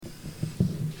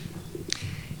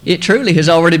It truly has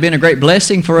already been a great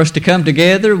blessing for us to come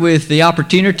together with the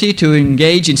opportunity to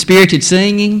engage in spirited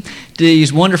singing,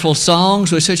 these wonderful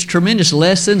songs with such tremendous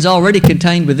lessons already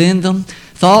contained within them,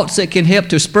 thoughts that can help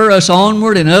to spur us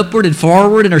onward and upward and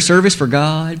forward in our service for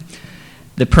God.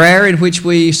 The prayer in which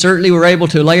we certainly were able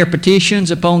to lay our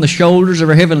petitions upon the shoulders of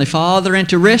our Heavenly Father and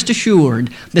to rest assured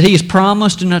that He has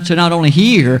promised to not only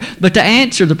hear, but to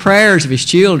answer the prayers of His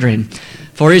children.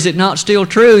 For is it not still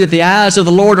true that the eyes of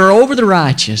the Lord are over the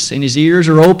righteous, and His ears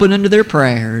are open unto their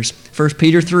prayers? 1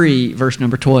 Peter 3, verse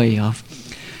number 12.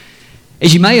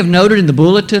 As you may have noted in the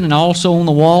bulletin and also on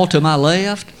the wall to my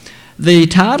left, the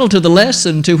title to the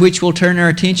lesson to which we'll turn our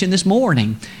attention this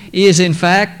morning is, in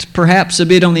fact, perhaps a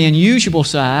bit on the unusual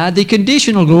side, the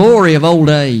conditional glory of old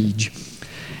age.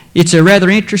 It's a rather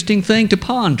interesting thing to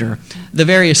ponder, the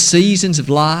various seasons of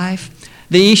life,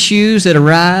 the issues that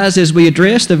arise as we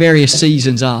address the various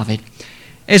seasons of it.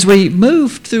 As we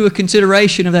move through a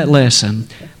consideration of that lesson,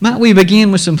 might we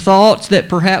begin with some thoughts that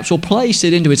perhaps will place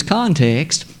it into its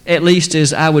context, at least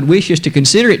as I would wish us to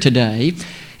consider it today,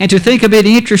 and to think a bit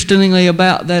interestingly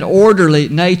about that orderly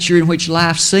nature in which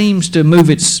life seems to move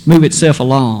itself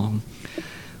along.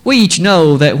 We each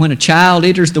know that when a child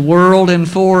enters the world and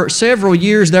for several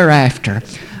years thereafter,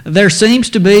 there seems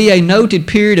to be a noted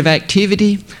period of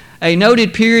activity, a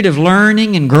noted period of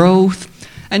learning and growth,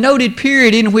 a noted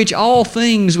period in which all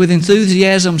things with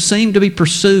enthusiasm seem to be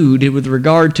pursued with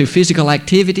regard to physical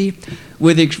activity,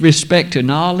 with respect to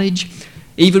knowledge,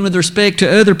 even with respect to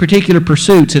other particular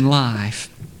pursuits in life.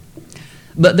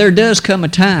 But there does come a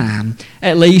time,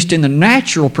 at least in the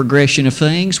natural progression of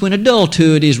things, when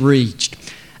adulthood is reached.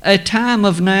 A time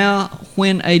of now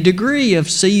when a degree of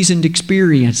seasoned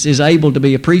experience is able to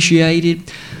be appreciated,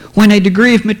 when a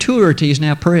degree of maturity is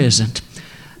now present.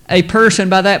 A person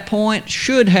by that point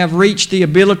should have reached the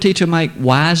ability to make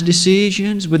wise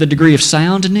decisions with a degree of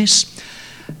soundness,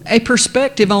 a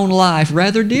perspective on life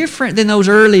rather different than those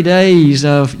early days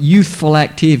of youthful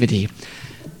activity.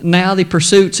 Now the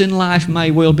pursuits in life may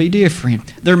well be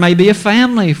different. There may be a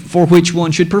family for which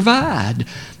one should provide.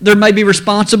 There may be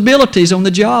responsibilities on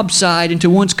the job site and to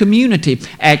one's community,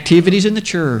 activities in the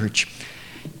church.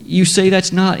 You see,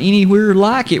 that's not anywhere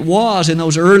like it was in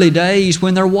those early days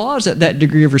when there was that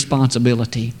degree of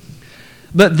responsibility.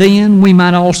 But then we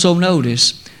might also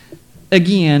notice,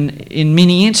 again, in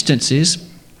many instances,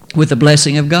 with the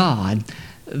blessing of God,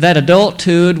 that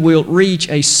adulthood will reach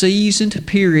a seasoned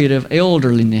period of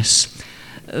elderliness.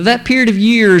 That period of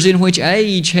years in which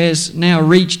age has now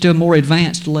reached a more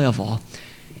advanced level.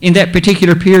 In that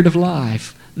particular period of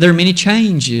life, there are many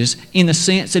changes in the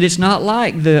sense that it's not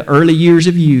like the early years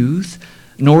of youth,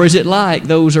 nor is it like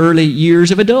those early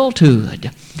years of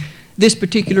adulthood. This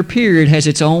particular period has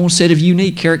its own set of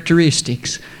unique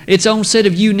characteristics, its own set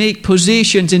of unique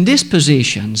positions and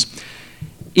dispositions.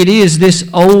 It is this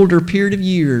older period of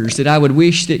years that I would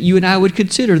wish that you and I would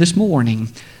consider this morning.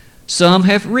 Some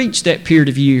have reached that period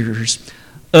of years.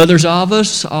 Others of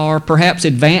us are perhaps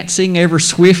advancing ever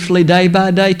swiftly day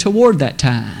by day toward that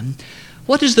time.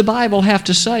 What does the Bible have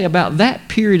to say about that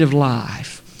period of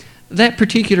life, that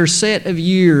particular set of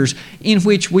years in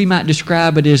which we might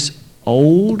describe it as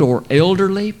old or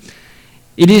elderly?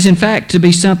 It is, in fact, to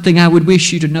be something I would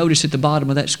wish you to notice at the bottom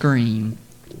of that screen.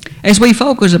 As we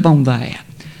focus upon that,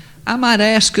 I might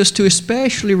ask us to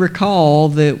especially recall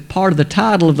that part of the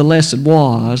title of the lesson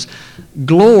was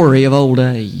Glory of Old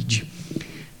Age.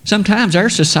 Sometimes our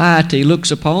society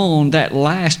looks upon that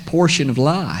last portion of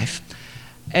life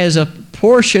as a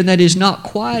portion that is not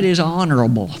quite as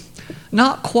honorable,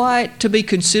 not quite to be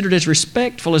considered as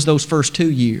respectful as those first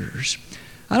 2 years.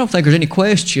 I don't think there's any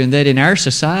question that in our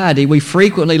society we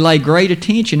frequently lay great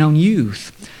attention on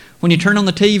youth. When you turn on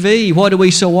the TV, what do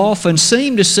we so often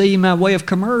seem to see by way of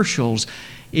commercials?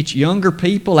 It's younger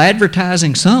people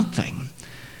advertising something.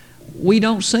 We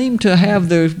don't seem to have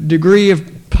the degree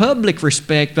of public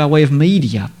respect by way of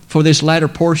media for this latter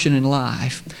portion in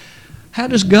life. How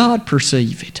does God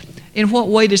perceive it? In what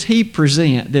way does He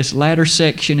present this latter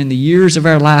section in the years of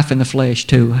our life in the flesh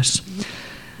to us?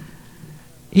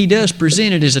 He does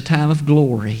present it as a time of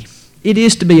glory. It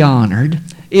is to be honored.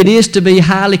 It is to be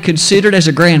highly considered as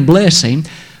a grand blessing.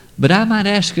 But I might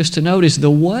ask us to notice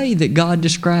the way that God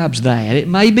describes that. It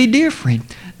may be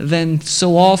different than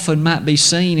so often might be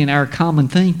seen in our common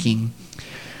thinking.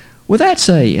 With that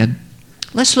said,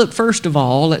 let's look first of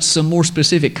all at some more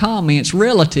specific comments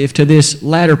relative to this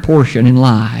latter portion in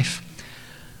life.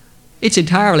 It's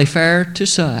entirely fair to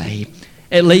say,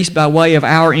 at least by way of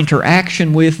our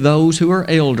interaction with those who are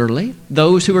elderly,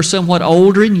 those who are somewhat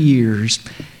older in years,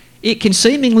 it can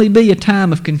seemingly be a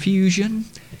time of confusion.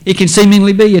 It can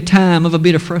seemingly be a time of a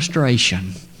bit of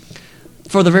frustration.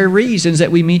 for the very reasons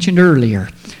that we mentioned earlier.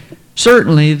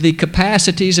 Certainly, the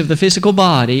capacities of the physical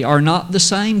body are not the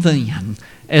same then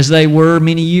as they were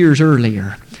many years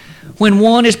earlier. When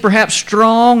one is perhaps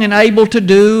strong and able to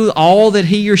do all that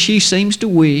he or she seems to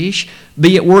wish,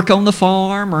 be it work on the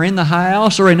farm or in the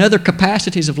house or in other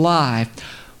capacities of life,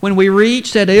 when we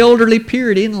reach that elderly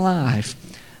period in life,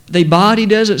 the body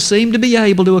doesn't seem to be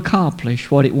able to accomplish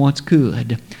what it once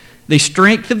could. The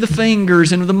strength of the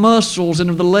fingers and of the muscles and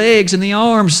of the legs and the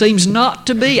arms seems not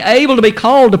to be able to be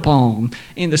called upon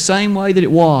in the same way that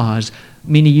it was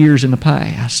many years in the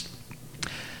past.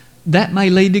 That may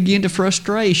lead again to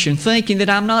frustration, thinking that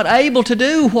I'm not able to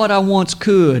do what I once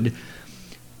could.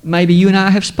 Maybe you and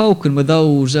I have spoken with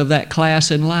those of that class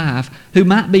in life who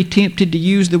might be tempted to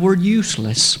use the word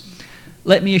useless.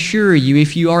 Let me assure you,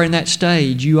 if you are in that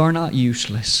stage, you are not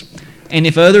useless. And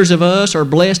if others of us are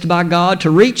blessed by God to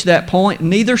reach that point,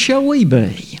 neither shall we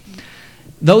be.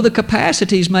 Though the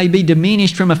capacities may be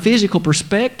diminished from a physical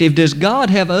perspective, does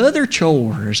God have other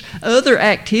chores, other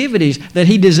activities that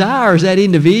He desires that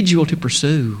individual to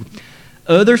pursue?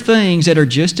 Other things that are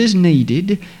just as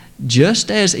needed, just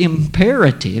as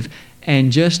imperative,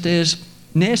 and just as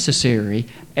necessary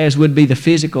as would be the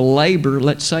physical labor,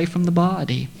 let's say, from the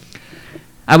body.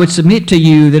 I would submit to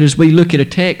you that as we look at a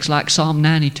text like Psalm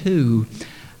 92,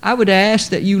 I would ask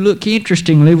that you look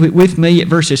interestingly with me at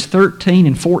verses 13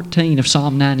 and 14 of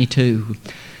Psalm 92.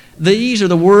 These are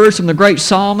the words from the great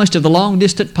psalmist of the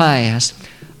long-distant past,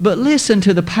 but listen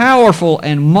to the powerful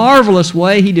and marvelous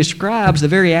way he describes the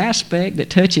very aspect that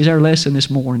touches our lesson this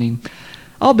morning.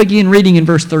 I'll begin reading in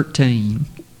verse 13.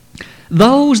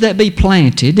 Those that be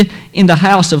planted in the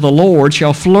house of the Lord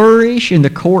shall flourish in the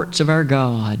courts of our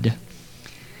God.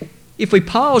 If we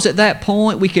pause at that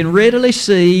point, we can readily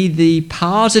see the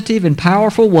positive and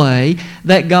powerful way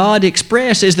that God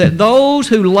expresses that those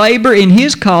who labor in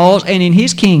His cause and in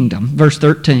His kingdom, verse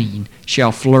 13,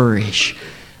 shall flourish.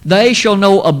 They shall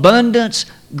know abundance,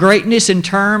 greatness in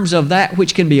terms of that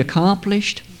which can be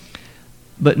accomplished.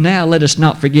 But now let us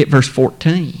not forget verse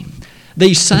 14.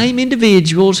 These same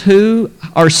individuals who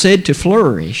are said to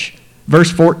flourish, verse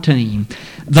 14,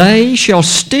 they shall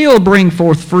still bring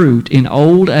forth fruit in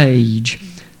old age.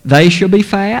 They shall be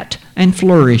fat and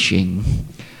flourishing.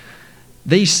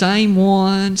 These same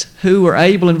ones who are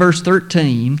able in verse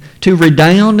 13 to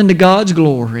redound into God's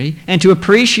glory and to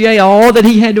appreciate all that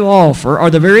He had to offer are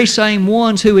the very same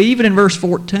ones who, even in verse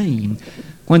 14,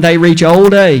 when they reach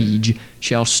old age,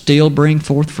 shall still bring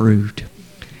forth fruit.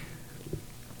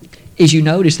 As you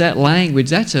notice that language,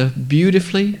 that's a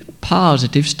beautifully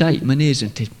positive statement,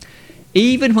 isn't it?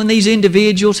 Even when these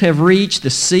individuals have reached the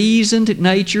seasoned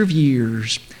nature of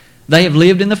years, they have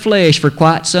lived in the flesh for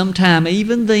quite some time,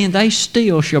 even then they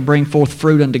still shall bring forth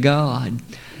fruit unto God.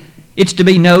 It's to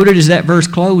be noted as that verse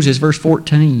closes, verse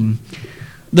 14.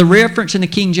 The reference in the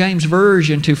King James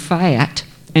Version to fat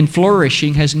and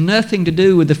flourishing has nothing to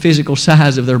do with the physical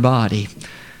size of their body.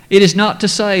 It is not to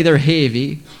say they're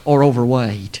heavy or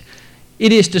overweight.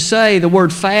 It is to say the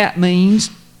word fat means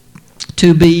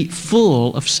to be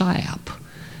full of sap.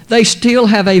 They still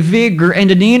have a vigor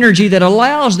and an energy that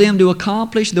allows them to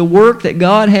accomplish the work that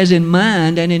God has in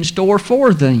mind and in store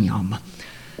for them.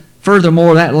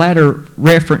 Furthermore, that latter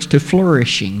reference to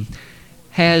flourishing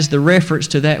has the reference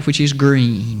to that which is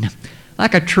green.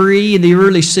 Like a tree in the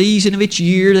early season of its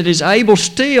year that is able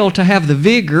still to have the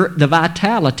vigor, the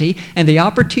vitality, and the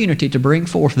opportunity to bring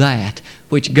forth that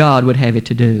which God would have it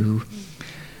to do.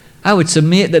 I would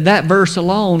submit that that verse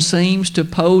alone seems to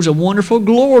pose a wonderful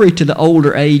glory to the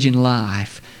older age in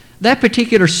life. That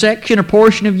particular section or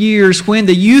portion of years when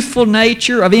the youthful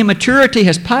nature of immaturity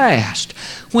has passed,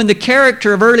 when the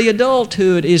character of early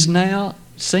adulthood is now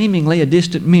seemingly a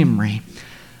distant memory.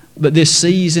 But this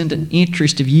seasoned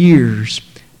interest of years,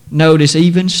 notice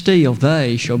even still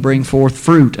they shall bring forth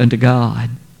fruit unto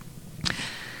God.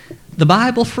 The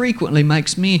Bible frequently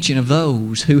makes mention of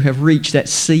those who have reached that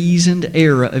seasoned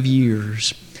era of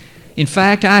years. In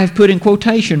fact, I have put in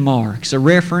quotation marks a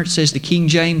reference as the King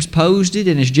James posed it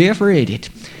and as Jeff read it.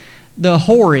 The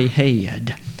hoary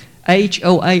head,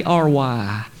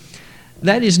 H-O-A-R-Y.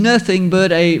 That is nothing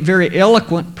but a very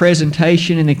eloquent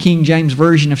presentation in the King James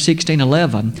Version of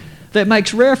 1611 that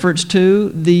makes reference to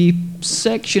the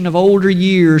section of older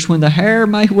years when the hair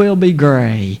may well be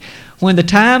gray, when the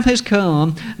time has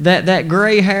come that that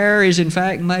gray hair is in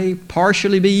fact may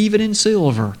partially be even in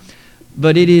silver,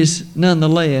 but it is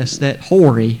nonetheless that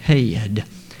hoary head.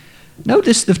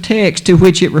 Notice the text to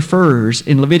which it refers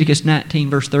in Leviticus 19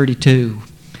 verse 32.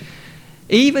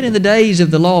 Even in the days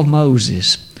of the law of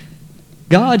Moses,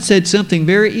 God said something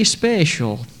very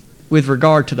special with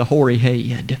regard to the hoary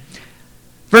head.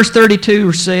 Verse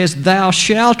 32 says, "Thou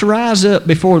shalt rise up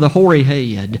before the hoary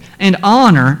head, and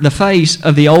honor the face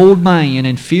of the old man,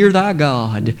 and fear thy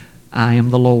God. I am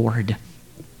the Lord."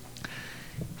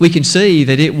 We can see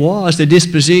that it was the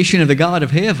disposition of the God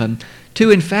of heaven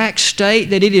to in fact state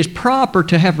that it is proper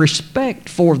to have respect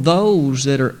for those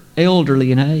that are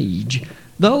elderly in age,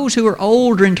 those who are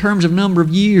older in terms of number of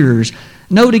years.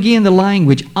 Note again the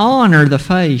language, honor the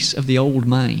face of the old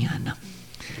man.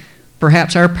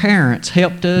 Perhaps our parents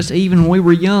helped us even when we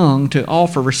were young to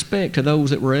offer respect to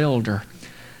those that were elder.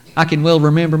 I can well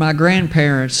remember my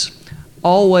grandparents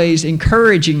always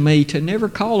encouraging me to never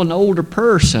call an older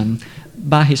person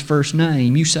by his first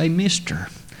name. You say Mr.,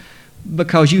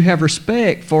 because you have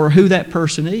respect for who that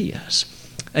person is.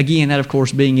 Again, that of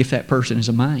course being if that person is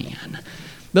a man.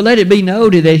 But let it be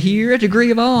noted that here a degree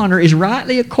of honor is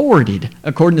rightly accorded,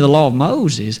 according to the law of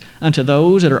Moses, unto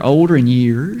those that are older in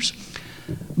years.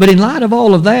 But in light of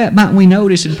all of that, might we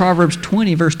notice in Proverbs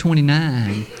 20, verse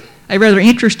 29, a rather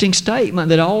interesting statement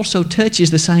that also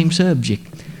touches the same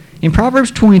subject. In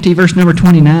Proverbs 20, verse number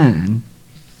 29,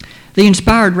 the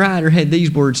inspired writer had these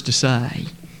words to say,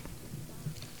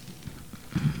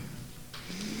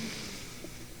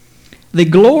 "The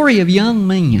glory of young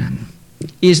men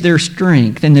is their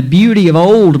strength, and the beauty of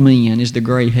old men is the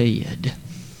gray head."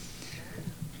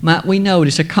 Might we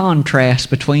notice a contrast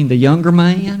between the younger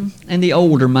man and the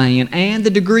older man, and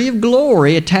the degree of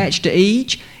glory attached to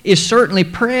each is certainly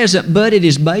present, but it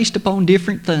is based upon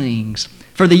different things.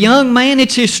 For the young man,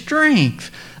 it's his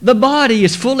strength. The body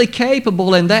is fully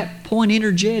capable and that point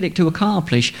energetic to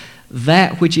accomplish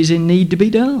that which is in need to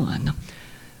be done.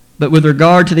 But with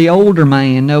regard to the older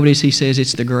man, notice he says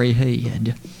it's the gray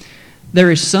head.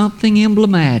 There is something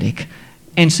emblematic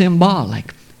and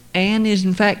symbolic, and is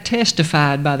in fact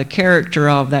testified by the character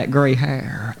of that gray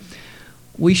hair.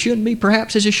 We shouldn't be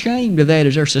perhaps as ashamed of that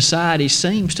as our society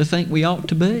seems to think we ought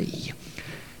to be.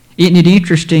 Isn't it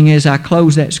interesting as I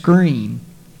close that screen,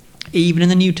 even in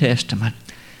the New Testament,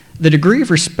 the degree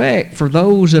of respect for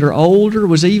those that are older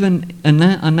was even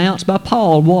announced by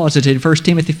Paul, was it in 1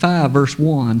 Timothy 5, verse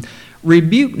 1.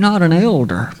 "Rebuke not an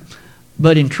elder,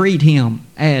 but entreat him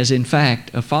as in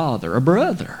fact a father, a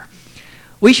brother."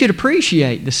 We should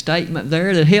appreciate the statement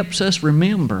there that helps us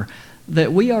remember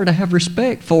that we are to have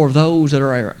respect for those that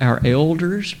are our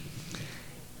elders.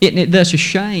 Isn't it thus a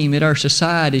shame that our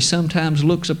society sometimes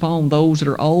looks upon those that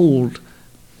are old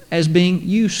as being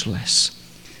useless?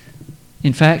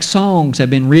 In fact, songs have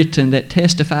been written that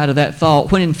testify to that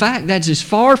thought, when in fact that's as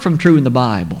far from true in the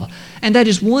Bible. And that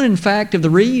is one, in fact, of the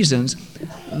reasons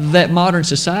that modern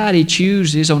society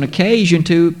chooses on occasion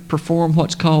to perform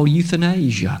what's called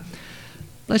euthanasia.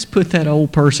 Let's put that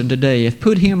old person to death.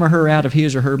 Put him or her out of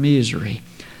his or her misery.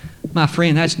 My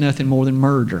friend, that's nothing more than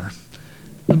murder.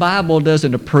 The Bible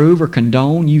doesn't approve or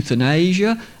condone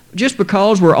euthanasia. Just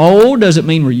because we're old doesn't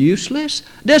mean we're useless.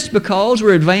 Just because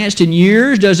we're advanced in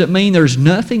years doesn't mean there's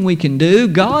nothing we can do.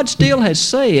 God still has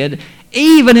said,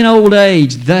 even in old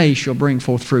age, they shall bring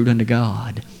forth fruit unto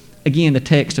God. Again, the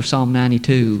text of Psalm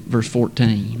 92, verse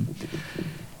 14.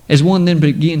 As one then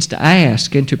begins to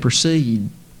ask and to proceed,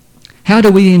 how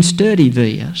do we then study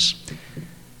this?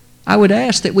 I would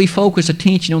ask that we focus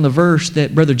attention on the verse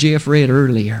that Brother Jeff read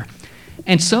earlier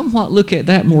and somewhat look at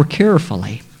that more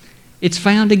carefully. It's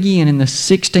found again in the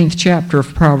 16th chapter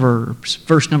of Proverbs,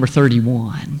 verse number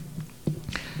 31.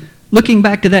 Looking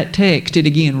back to that text, it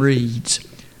again reads,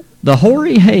 "The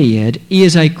hoary head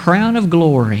is a crown of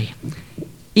glory,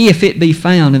 if it be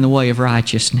found in the way of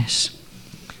righteousness."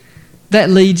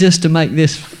 That leads us to make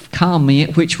this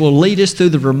comment, which will lead us through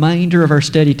the remainder of our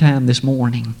study time this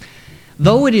morning.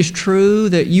 Though it is true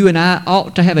that you and I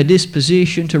ought to have a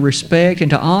disposition to respect and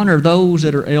to honor those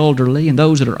that are elderly and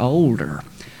those that are older,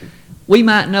 we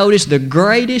might notice the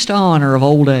greatest honor of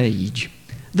old age,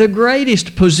 the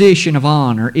greatest position of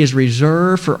honor is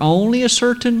reserved for only a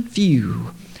certain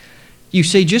few. You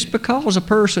see, just because a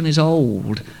person is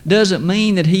old doesn't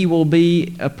mean that he will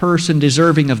be a person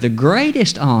deserving of the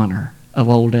greatest honor of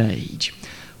old age.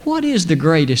 What is the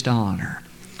greatest honor?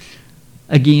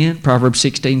 Again, Proverbs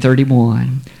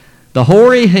 16:31. "The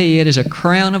hoary head is a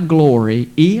crown of glory,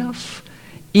 if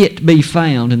it be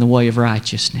found in the way of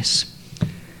righteousness."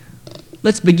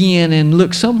 Let's begin and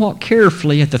look somewhat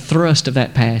carefully at the thrust of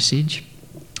that passage.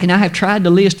 And I have tried to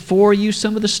list for you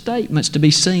some of the statements to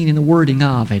be seen in the wording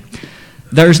of it.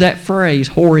 There's that phrase,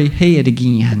 hoary head,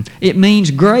 again. It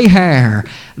means gray hair.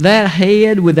 That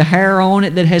head with the hair on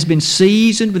it that has been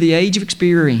seasoned with the age of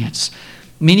experience.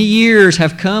 Many years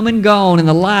have come and gone in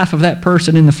the life of that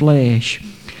person in the flesh.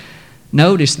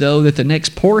 Notice, though, that the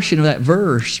next portion of that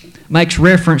verse makes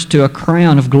reference to a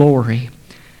crown of glory.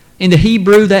 In the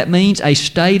Hebrew, that means a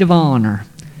state of honor.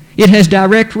 It has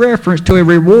direct reference to a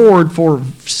reward for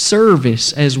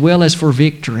service as well as for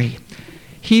victory.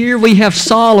 Here we have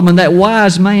Solomon, that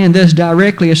wise man, thus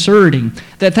directly asserting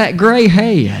that gray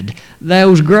head,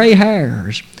 those gray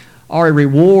hairs, are a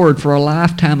reward for a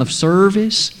lifetime of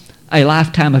service, a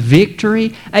lifetime of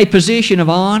victory, a position of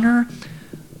honor.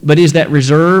 But is that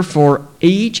reserved for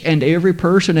each and every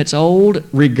person that's old,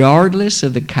 regardless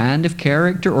of the kind of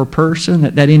character or person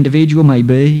that individual may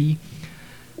be?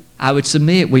 I would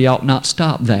submit we ought not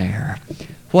stop there.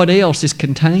 What else is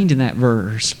contained in that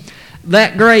verse?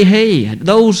 That gray head,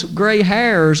 those gray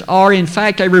hairs are in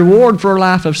fact a reward for a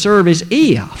life of service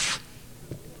if,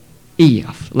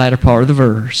 latter part of the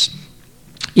verse,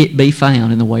 it be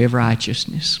found in the way of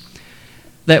righteousness.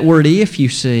 That word if, you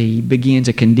see, begins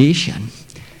a condition.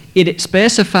 It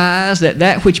specifies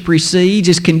that which precedes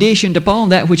is conditioned upon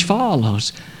that which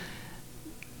follows.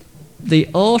 The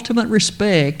ultimate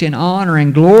respect and honor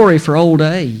and glory for old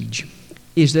age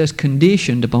is thus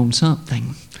conditioned upon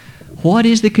something. What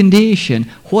is the condition?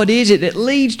 What is it that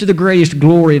leads to the greatest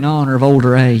glory and honor of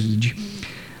older age?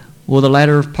 Well, the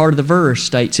latter part of the verse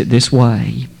states it this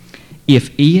way. If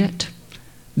it,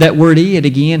 that word it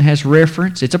again has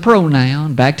reference, it's a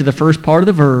pronoun, back to the first part of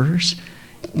the verse,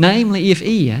 namely, if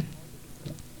it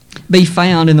be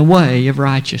found in the way of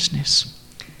righteousness.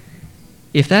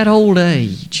 If that old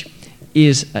age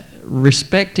is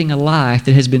respecting a life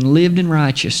that has been lived in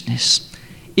righteousness,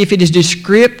 if it is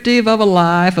descriptive of a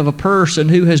life of a person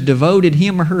who has devoted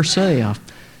him or herself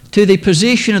to the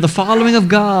position of the following of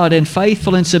God and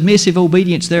faithful and submissive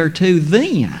obedience thereto,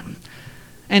 then,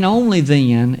 and only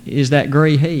then, is that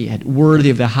gray head worthy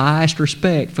of the highest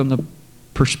respect from the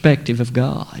perspective of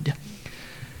God.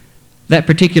 That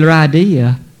particular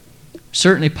idea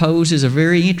certainly poses a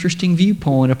very interesting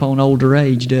viewpoint upon older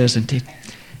age, doesn't it?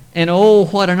 And oh,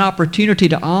 what an opportunity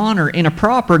to honor in a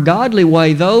proper, godly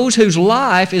way those whose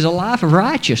life is a life of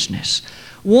righteousness.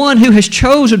 One who has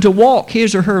chosen to walk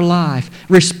his or her life,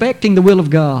 respecting the will of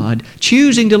God,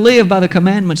 choosing to live by the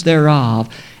commandments thereof,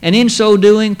 and in so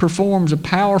doing performs a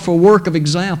powerful work of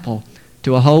example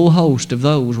to a whole host of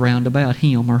those round about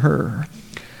him or her.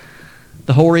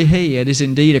 The hoary head is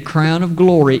indeed a crown of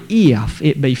glory if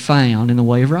it be found in the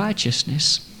way of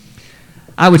righteousness.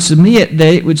 I would submit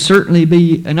that it would certainly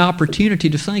be an opportunity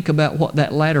to think about what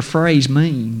that latter phrase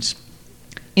means.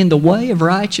 In the way of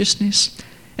righteousness,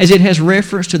 as it has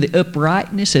reference to the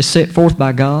uprightness as set forth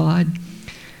by God,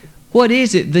 what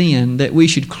is it then that we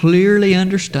should clearly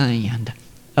understand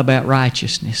about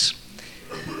righteousness?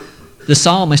 The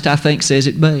psalmist, I think, says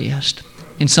it best.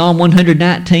 In Psalm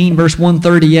 119, verse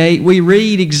 138, we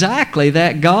read exactly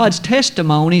that God's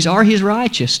testimonies are His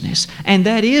righteousness, and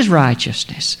that is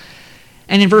righteousness.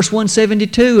 And in verse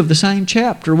 172 of the same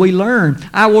chapter, we learn,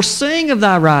 I will sing of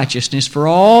thy righteousness, for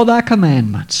all thy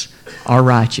commandments are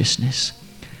righteousness.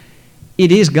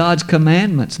 It is God's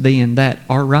commandments, then, that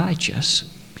are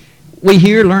righteous. We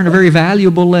here learn a very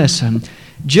valuable lesson.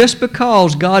 Just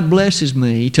because God blesses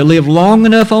me to live long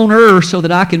enough on earth so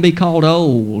that I can be called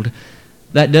old,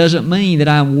 that doesn't mean that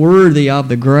I'm worthy of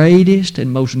the greatest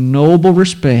and most noble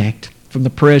respect from the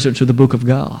presence of the book of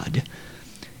God.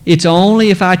 It's only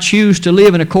if I choose to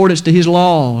live in accordance to His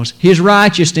laws, His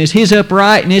righteousness, His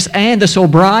uprightness, and the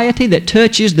sobriety that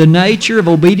touches the nature of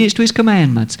obedience to His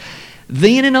commandments,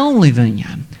 then and only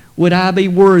then would I be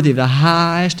worthy of the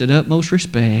highest and utmost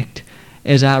respect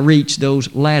as I reach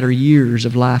those latter years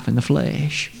of life in the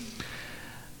flesh.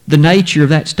 The nature of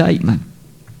that statement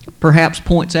perhaps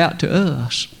points out to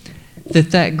us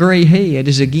that gray head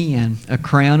is again a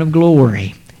crown of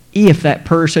glory if that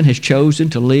person has chosen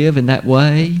to live in that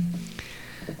way.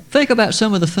 Think about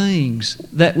some of the things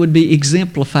that would be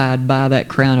exemplified by that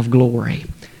crown of glory.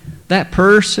 That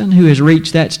person who has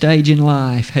reached that stage in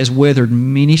life has weathered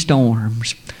many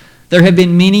storms. There have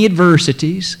been many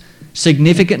adversities,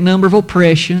 significant number of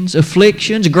oppressions,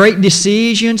 afflictions, great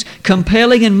decisions,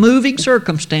 compelling and moving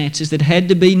circumstances that had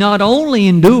to be not only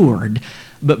endured,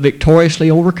 but victoriously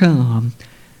overcome.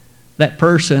 That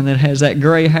person that has that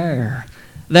gray hair,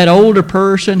 that older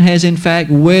person has in fact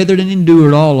weathered and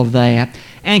endured all of that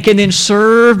and can then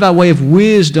serve by way of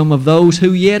wisdom of those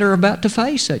who yet are about to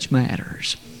face such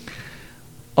matters.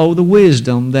 Oh, the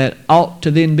wisdom that ought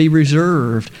to then be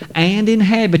reserved and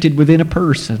inhabited within a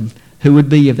person who would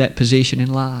be of that position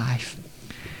in life.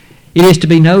 It is to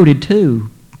be noted, too,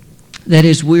 that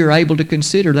as we are able to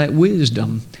consider that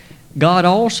wisdom, God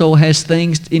also has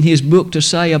things in His book to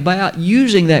say about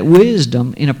using that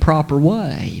wisdom in a proper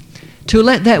way, to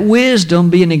let that wisdom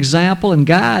be an example and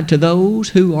guide to those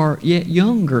who are yet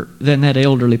younger than that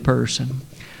elderly person.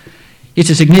 It's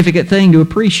a significant thing to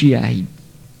appreciate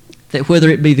that whether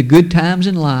it be the good times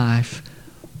in life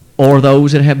or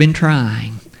those that have been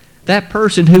trying, that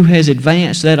person who has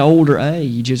advanced that older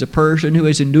age is a person who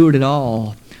has endured it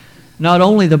all. Not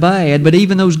only the bad, but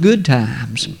even those good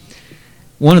times.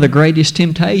 One of the greatest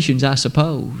temptations, I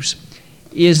suppose,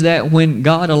 is that when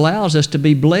God allows us to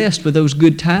be blessed with those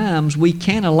good times, we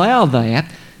can't allow that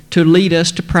to lead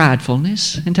us to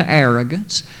pridefulness and to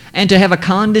arrogance and to have a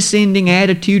condescending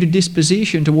attitude and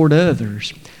disposition toward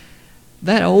others.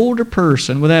 That older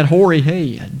person with that hoary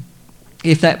head,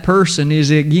 if that person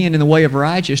is again in the way of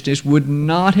righteousness, would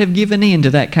not have given in to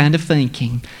that kind of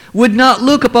thinking, would not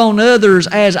look upon others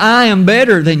as I am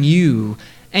better than you,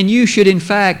 and you should in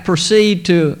fact proceed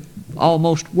to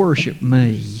almost worship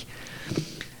me.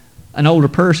 An older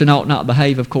person ought not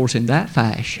behave, of course, in that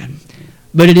fashion.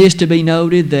 But it is to be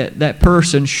noted that that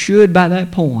person should, by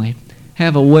that point,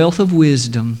 have a wealth of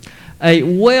wisdom, a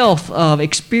wealth of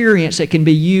experience that can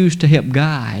be used to help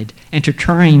guide and to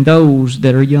train those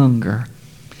that are younger.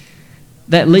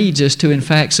 That leads us to, in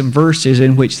fact, some verses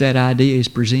in which that idea is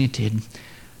presented.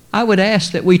 I would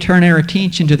ask that we turn our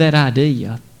attention to that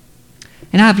idea.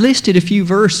 And I've listed a few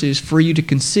verses for you to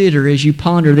consider as you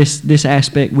ponder this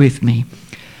aspect with me.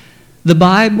 The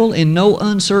Bible, in no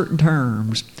uncertain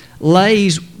terms,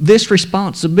 lays this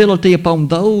responsibility upon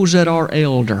those that are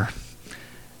elder.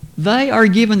 They are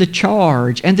given the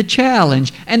charge and the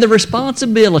challenge and the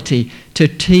responsibility to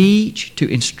teach,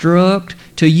 to instruct,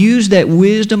 to use that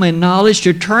wisdom and knowledge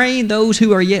to train those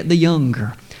who are yet the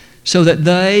younger, so that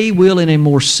they will in a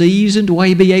more seasoned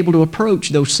way be able to approach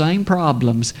those same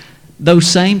problems, those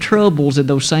same troubles and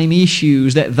those same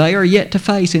issues that they are yet to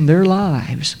face in their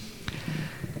lives.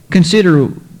 Consider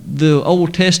the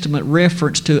Old Testament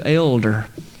reference to elder.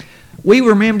 We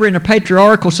remember in a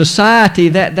patriarchal society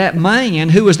that man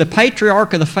who was the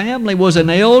patriarch of the family was an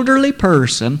elderly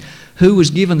person who was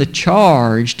given the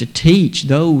charge to teach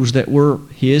those that were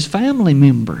his family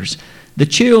members, the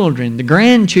children, the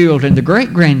grandchildren, the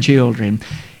great-grandchildren.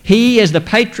 He, as the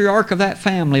patriarch of that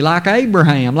family, like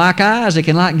Abraham, like Isaac,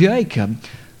 and like Jacob,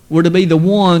 were to be the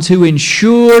ones who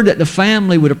ensured that the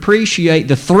family would appreciate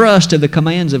the thrust of the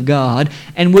commands of God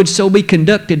and would so be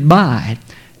conducted by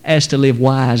it as to live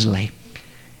wisely.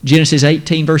 Genesis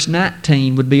 18 verse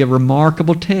 19 would be a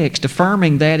remarkable text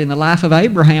affirming that in the life of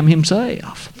Abraham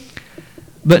himself.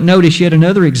 But notice yet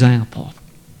another example.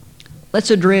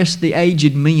 Let's address the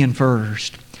aged men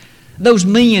first. Those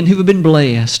men who have been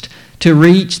blessed to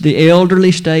reach the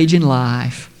elderly stage in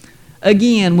life,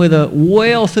 again with a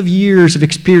wealth of years of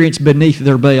experience beneath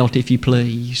their belt, if you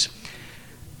please.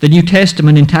 The New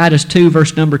Testament in Titus 2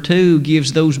 verse number 2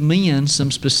 gives those men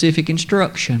some specific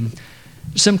instruction,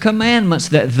 some commandments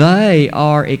that they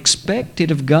are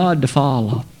expected of God to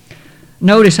follow.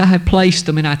 Notice I have placed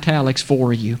them in italics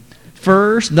for you.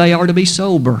 First, they are to be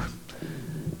sober.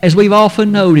 As we've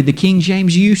often noted, the King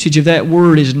James usage of that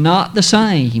word is not the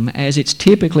same as it's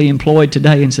typically employed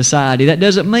today in society. That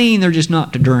doesn't mean they're just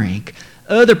not to drink.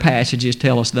 Other passages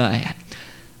tell us that.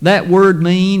 That word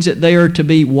means that they are to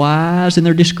be wise in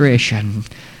their discretion.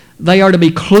 They are to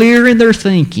be clear in their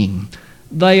thinking.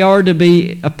 They are to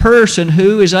be a person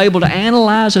who is able to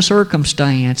analyze a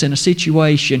circumstance and a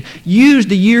situation, use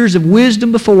the years of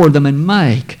wisdom before them, and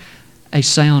make a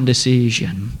sound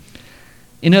decision.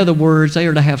 In other words, they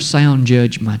are to have sound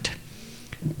judgment.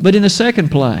 But in the second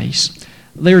place,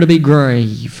 they are to be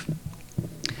grave.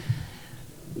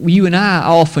 You and I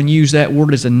often use that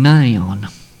word as a noun.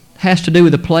 It has to do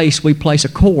with the place we place a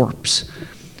corpse.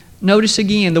 Notice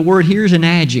again, the word here is an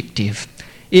adjective.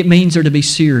 It means they're to be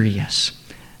serious.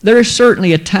 There is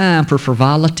certainly a time for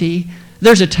frivolity.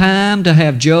 There's a time to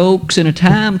have jokes and a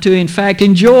time to, in fact,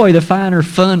 enjoy the finer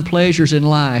fun pleasures in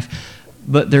life.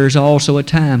 But there's also a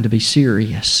time to be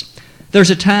serious.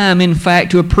 There's a time, in fact,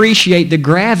 to appreciate the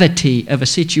gravity of a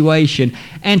situation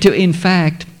and to, in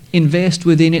fact, invest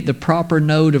within it the proper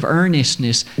note of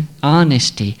earnestness,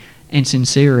 honesty, and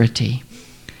sincerity.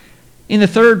 In the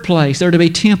third place, they're to be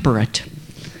temperate.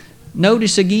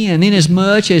 Notice again,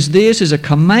 inasmuch as this is a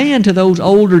command to those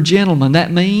older gentlemen,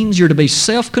 that means you're to be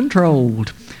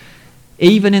self-controlled.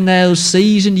 Even in those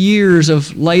seasoned years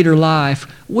of later life,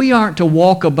 we aren't to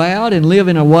walk about and live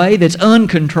in a way that's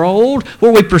uncontrolled,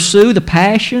 where we pursue the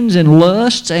passions and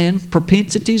lusts and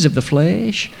propensities of the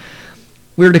flesh.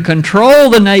 We're to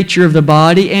control the nature of the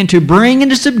body and to bring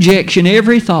into subjection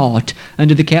every thought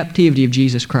unto the captivity of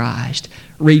Jesus Christ.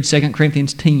 Read 2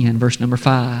 Corinthians 10, verse number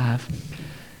 5.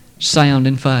 Sound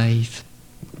in faith.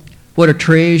 What a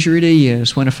treasure it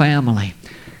is when a family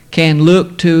can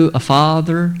look to a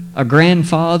father a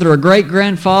grandfather, a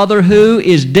great-grandfather who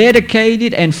is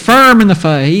dedicated and firm in the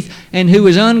faith and who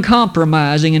is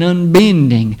uncompromising and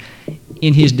unbending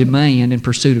in his demand and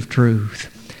pursuit of truth.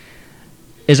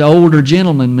 As older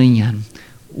gentlemen men,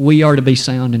 we are to be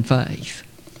sound in faith.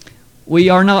 We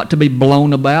are not to be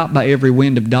blown about by every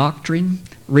wind of doctrine.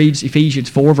 Reads Ephesians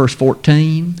 4, verse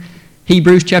 14.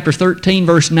 Hebrews chapter 13,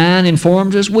 verse 9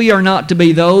 informs us we are not to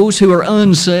be those who are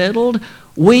unsettled.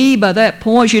 We, by that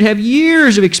point, should have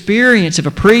years of experience of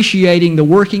appreciating the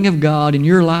working of God in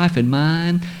your life and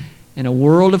mine, and a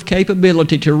world of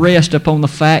capability to rest upon the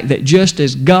fact that just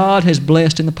as God has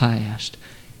blessed in the past,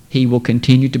 He will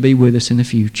continue to be with us in the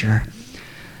future.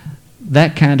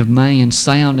 That kind of man,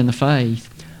 sound in the faith,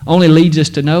 only leads us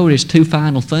to notice two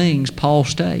final things Paul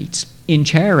states. In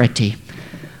charity,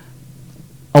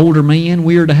 older men,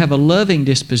 we are to have a loving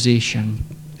disposition.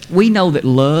 We know that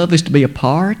love is to be a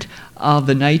part of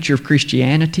the nature of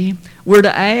Christianity. We're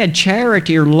to add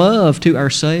charity or love to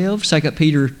ourselves, 2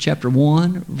 Peter chapter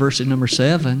 1, verses number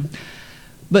 7.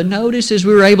 But notice as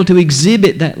we were able to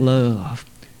exhibit that love,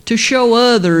 to show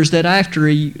others that after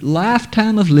a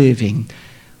lifetime of living,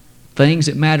 things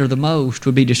that matter the most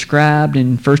would be described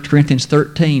in 1 Corinthians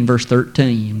 13, verse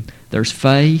 13. There's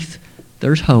faith,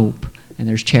 there's hope, and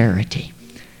there's charity.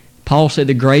 Paul said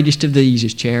the greatest of these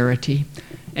is charity.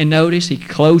 And notice he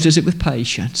closes it with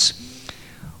patience.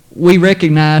 We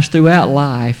recognize throughout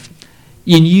life,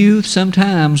 in youth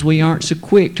sometimes we aren't so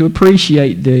quick to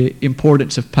appreciate the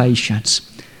importance of patience.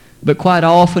 But quite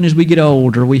often as we get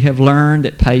older, we have learned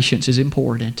that patience is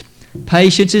important.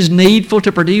 Patience is needful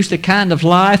to produce the kind of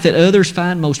life that others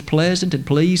find most pleasant and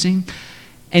pleasing.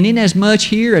 And inasmuch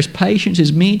here as patience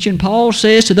is mentioned, Paul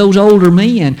says to those older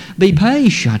men, be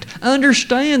patient,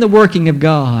 understand the working of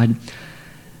God.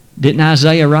 Didn't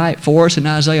Isaiah write for us in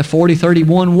Isaiah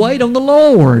 40:31, wait on the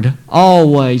Lord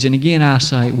always? And again I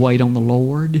say, wait on the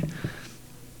Lord.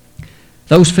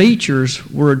 Those features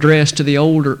were addressed to the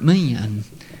older men.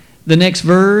 The next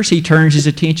verse, he turns his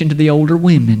attention to the older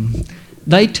women.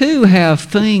 They too have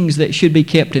things that should be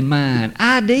kept in mind,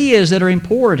 ideas that are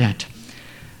important.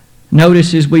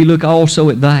 Notice as we look also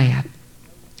at that,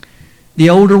 the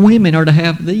older women are to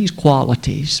have these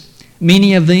qualities.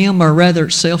 Many of them are rather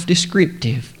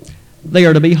self-descriptive. They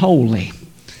are to be holy.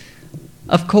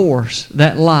 Of course,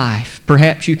 that life,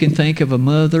 perhaps you can think of a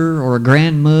mother or a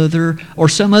grandmother or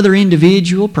some other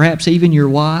individual, perhaps even your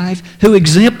wife, who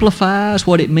exemplifies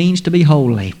what it means to be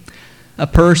holy. A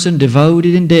person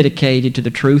devoted and dedicated to the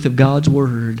truth of God's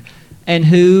Word, and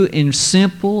who in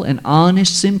simple and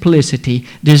honest simplicity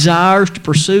desires to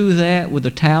pursue that with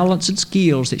the talents and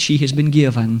skills that she has been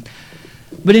given.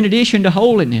 But in addition to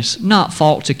holiness, not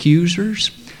false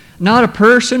accusers, not a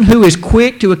person who is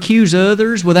quick to accuse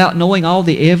others without knowing all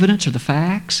the evidence or the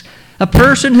facts, a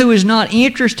person who is not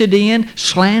interested in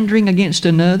slandering against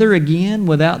another, again,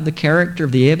 without the character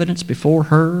of the evidence before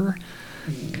her.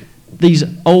 These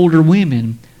older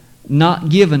women, not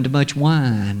given to much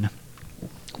wine.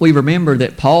 We remember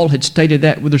that Paul had stated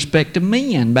that with respect to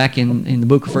men back in the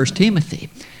book of 1 Timothy.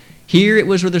 Here it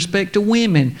was with respect to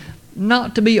women,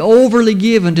 not to be overly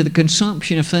given to the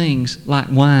consumption of things like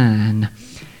wine.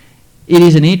 It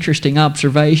is an interesting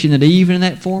observation that even in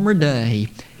that former day,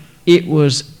 it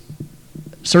was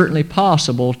certainly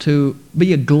possible to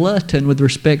be a glutton with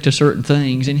respect to certain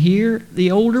things. And here, the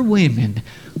older women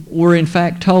were in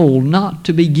fact told not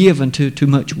to be given to too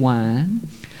much wine.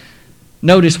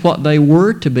 Notice what they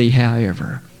were to be,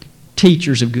 however,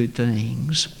 teachers of good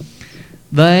things.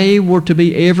 They were to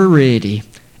be ever ready,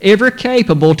 ever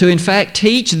capable to in fact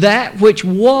teach that which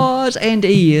was and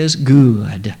is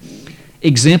good,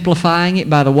 exemplifying it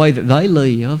by the way that they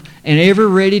live, and ever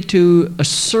ready to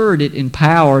assert it in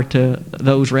power to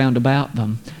those round about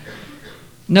them.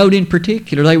 Note in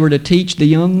particular, they were to teach the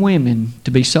young women to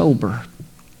be sober.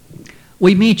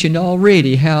 We mentioned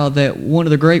already how that one of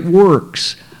the great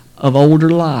works of older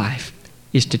life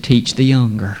is to teach the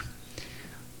younger.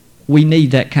 We need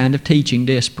that kind of teaching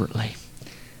desperately.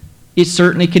 It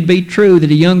certainly could be true that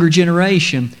a younger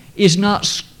generation is not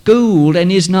schooled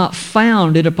and is not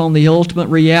founded upon the ultimate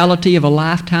reality of a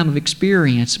lifetime of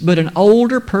experience, but an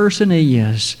older person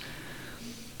is.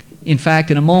 In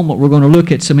fact, in a moment we're going to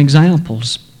look at some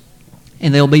examples,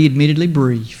 and they'll be admittedly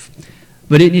brief.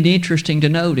 But isn't it interesting to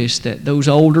notice that those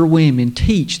older women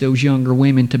teach those younger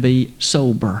women to be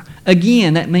sober?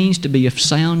 Again, that means to be of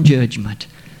sound judgment,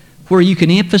 where you can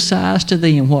emphasize to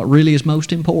them what really is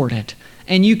most important,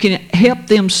 and you can help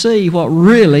them see what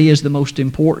really is the most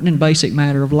important and basic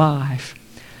matter of life.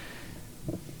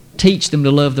 Teach them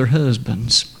to love their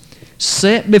husbands.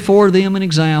 set before them an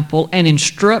example, and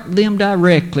instruct them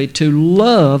directly to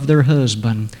love their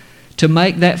husband, to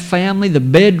make that family the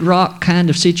bedrock kind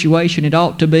of situation it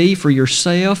ought to be for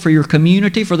yourself, for your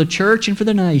community, for the church, and for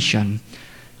the nation.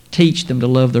 Teach them to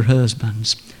love their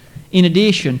husbands. In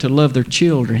addition, to love their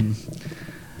children.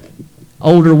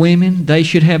 Older women, they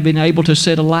should have been able to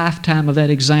set a lifetime of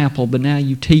that example, but now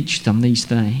you teach them these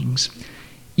things.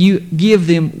 You give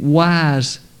them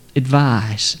wise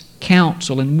advice,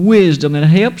 counsel, and wisdom that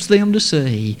helps them to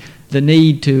see the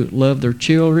need to love their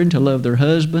children, to love their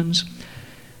husbands.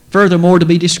 Furthermore, to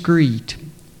be discreet,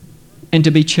 and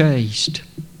to be chaste,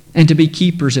 and to be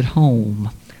keepers at home,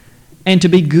 and to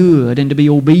be good, and to be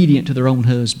obedient to their own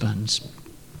husbands.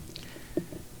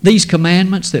 These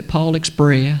commandments that Paul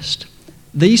expressed,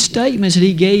 these statements that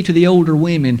he gave to the older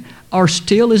women, are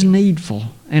still as needful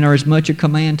and are as much a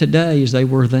command today as they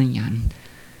were then.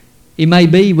 It may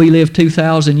be we live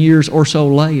 2,000 years or so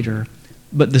later,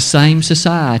 but the same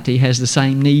society has the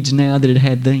same needs now that it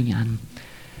had then.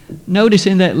 Notice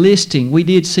in that listing, we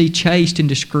did see chaste and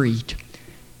discreet.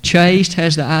 Chaste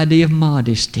has the idea of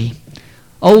modesty.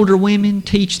 Older women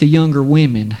teach the younger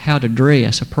women how to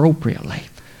dress appropriately.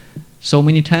 So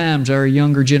many times our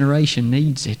younger generation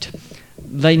needs it.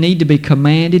 They need to be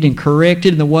commanded and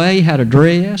corrected in the way how to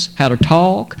dress, how to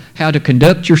talk, how to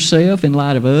conduct yourself in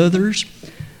light of others.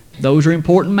 Those are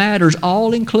important matters,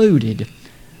 all included.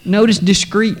 Notice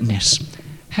discreetness,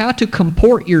 how to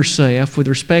comport yourself with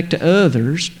respect to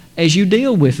others as you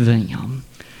deal with them.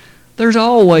 There's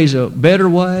always a better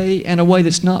way and a way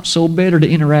that's not so better to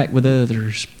interact with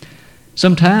others.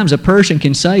 Sometimes a person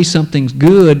can say something's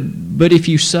good, but if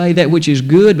you say that which is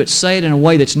good but say it in a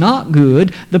way that's not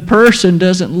good, the person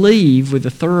doesn't leave with the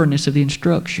thoroughness of the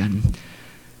instruction.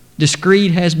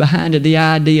 Discreet has behind it the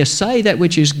idea, say that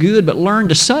which is good, but learn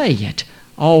to say it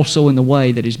also in the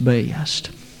way that is best.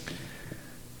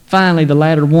 Finally, the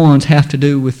latter ones have to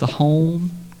do with the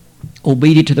home,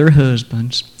 obedient to their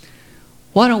husbands.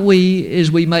 Why don't we,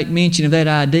 as we make mention of that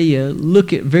idea,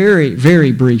 look at very,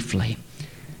 very briefly,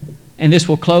 and this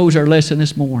will close our lesson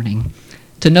this morning,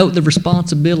 to note the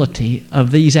responsibility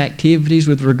of these activities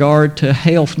with regard to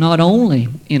health not only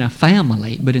in a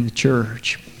family but in the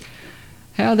church.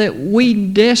 How that we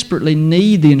desperately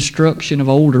need the instruction of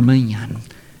older men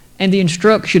and the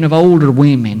instruction of older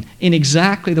women in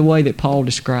exactly the way that Paul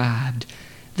described.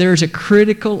 There's a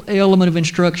critical element of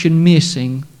instruction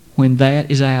missing when that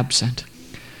is absent.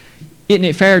 Isn't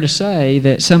it fair to say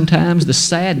that sometimes the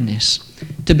sadness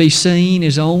to be seen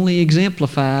is only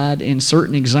exemplified in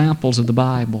certain examples of the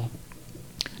Bible?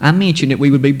 I mentioned that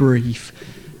we would be brief.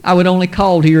 I would only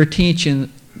call to your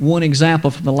attention one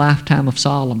example from the lifetime of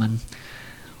Solomon.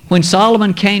 When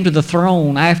Solomon came to the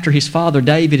throne after his father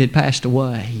David had passed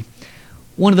away,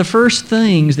 one of the first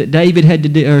things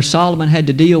that Solomon had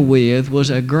to deal with was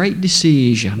a great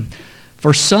decision.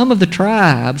 For some of the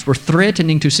tribes were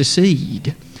threatening to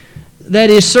secede. That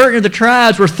is, certain of the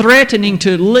tribes were threatening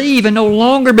to leave and no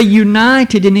longer be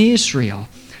united in Israel.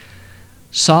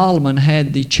 Solomon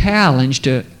had the challenge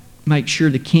to make sure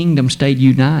the kingdom stayed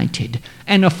united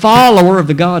and a follower of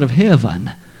the God of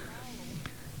heaven.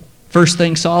 First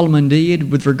thing Solomon did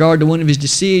with regard to one of his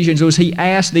decisions was he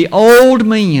asked the old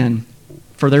men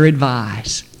for their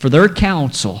advice, for their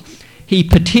counsel. He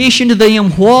petitioned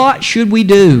them, what should we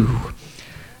do?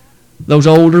 Those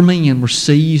older men were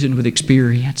seasoned with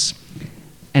experience,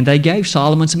 and they gave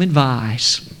Solomon some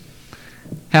advice.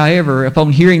 However,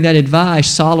 upon hearing that advice,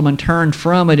 Solomon turned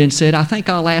from it and said, I think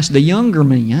I'll ask the younger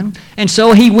men. And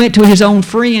so he went to his own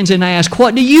friends and asked,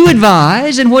 what do you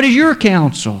advise and what is your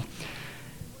counsel?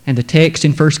 And the text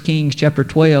in 1 Kings chapter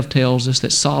 12 tells us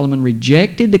that Solomon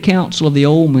rejected the counsel of the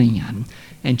old men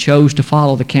and chose to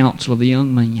follow the counsel of the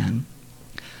young men.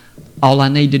 All I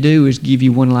need to do is give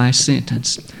you one last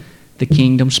sentence. The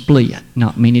kingdom split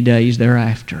not many days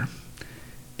thereafter.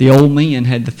 The old men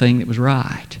had the thing that was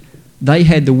right. They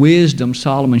had the wisdom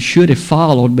Solomon should have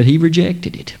followed, but he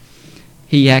rejected it.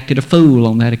 He acted a fool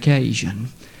on that occasion.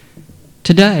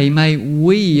 Today, may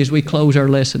we, as we close our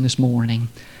lesson this morning,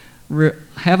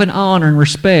 have an honor and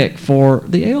respect for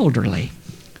the elderly.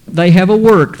 They have a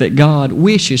work that God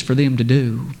wishes for them to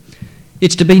do.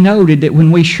 It's to be noted that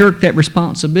when we shirk that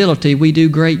responsibility, we do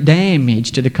great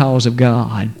damage to the cause of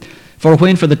God. For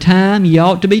when for the time ye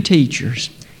ought to be teachers,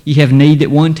 ye have need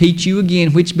that one teach you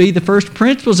again, which be the first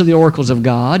principles of the oracles of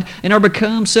God, and are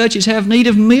become such as have need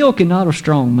of milk and not of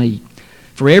strong meat.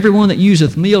 For everyone that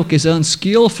useth milk is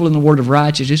unskillful in the word of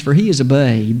righteousness, for he is a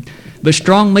babe. But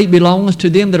strong meat belongeth to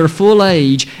them that are full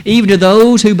age, even to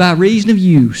those who by reason of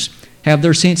use have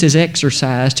their senses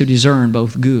exercised to discern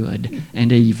both good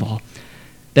and evil.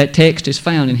 That text is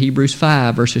found in Hebrews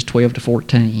 5, verses 12 to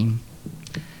 14.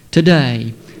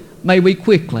 Today, may we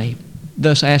quickly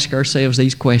thus ask ourselves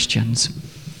these questions.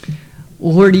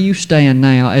 Where do you stand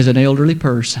now as an elderly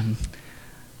person?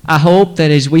 I hope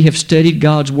that as we have studied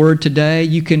God's Word today,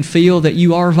 you can feel that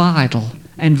you are vital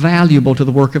and valuable to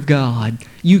the work of God.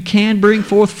 You can bring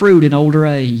forth fruit in older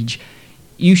age.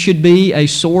 You should be a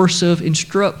source of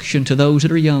instruction to those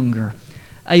that are younger.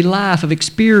 A life of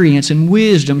experience and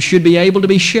wisdom should be able to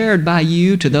be shared by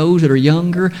you to those that are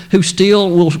younger, who still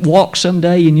will walk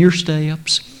someday in your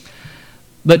steps.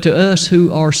 But to us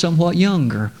who are somewhat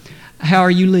younger, how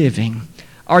are you living?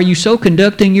 Are you so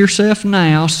conducting yourself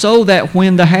now so that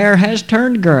when the hair has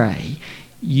turned gray,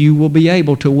 you will be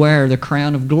able to wear the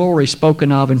crown of glory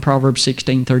spoken of in Proverbs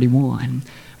 16:31?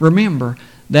 Remember,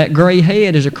 that gray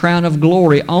head is a crown of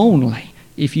glory only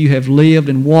if you have lived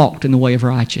and walked in the way of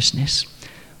righteousness.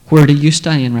 Where do you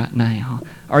stand right now?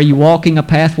 Are you walking a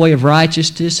pathway of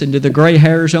righteousness, and do the gray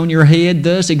hairs on your head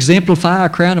thus exemplify a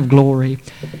crown of glory?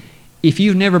 If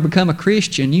you've never become a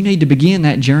Christian, you need to begin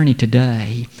that journey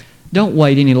today. Don't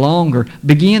wait any longer.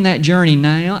 Begin that journey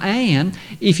now. And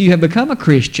if you have become a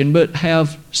Christian but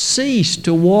have ceased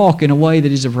to walk in a way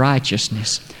that is of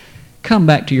righteousness, come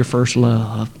back to your first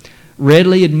love.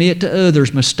 Readily admit to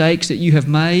others mistakes that you have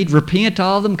made. Repent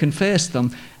of them, confess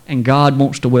them, and God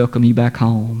wants to welcome you back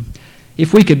home.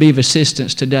 If we could be of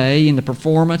assistance today in the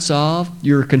performance of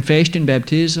your confession and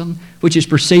baptism, which is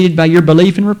preceded by your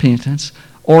belief and repentance,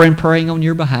 or in praying on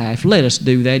your behalf, let us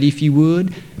do that if you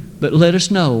would. But let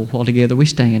us know while together we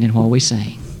stand and while we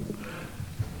sing.